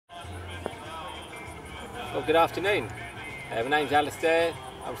Well, good afternoon. My name's Alistair.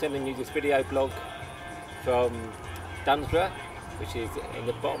 I'm sending you this video blog from Dunsborough, which is in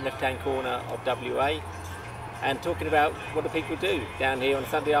the bottom left-hand corner of WA, and talking about what do people do down here on a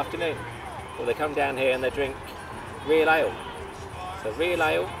Sunday afternoon. Well, they come down here and they drink real ale. So real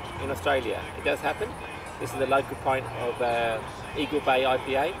ale in Australia, it does happen. This is the local pint of Eagle Bay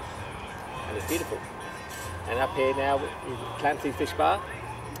IPA, and it's beautiful. And up here now is Clancy's Fish Bar,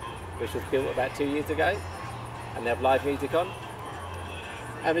 which was built about 2 years ago, and they have live music on.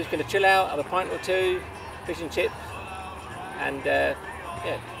 And we're just going to chill out, have a pint or two, fish and chips, and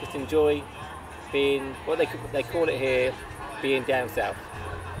yeah, just enjoy being, what they call it here, being down south.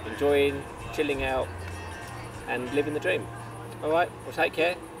 Enjoying, chilling out, and living the dream. Alright, well take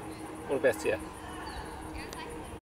care, all the best to you.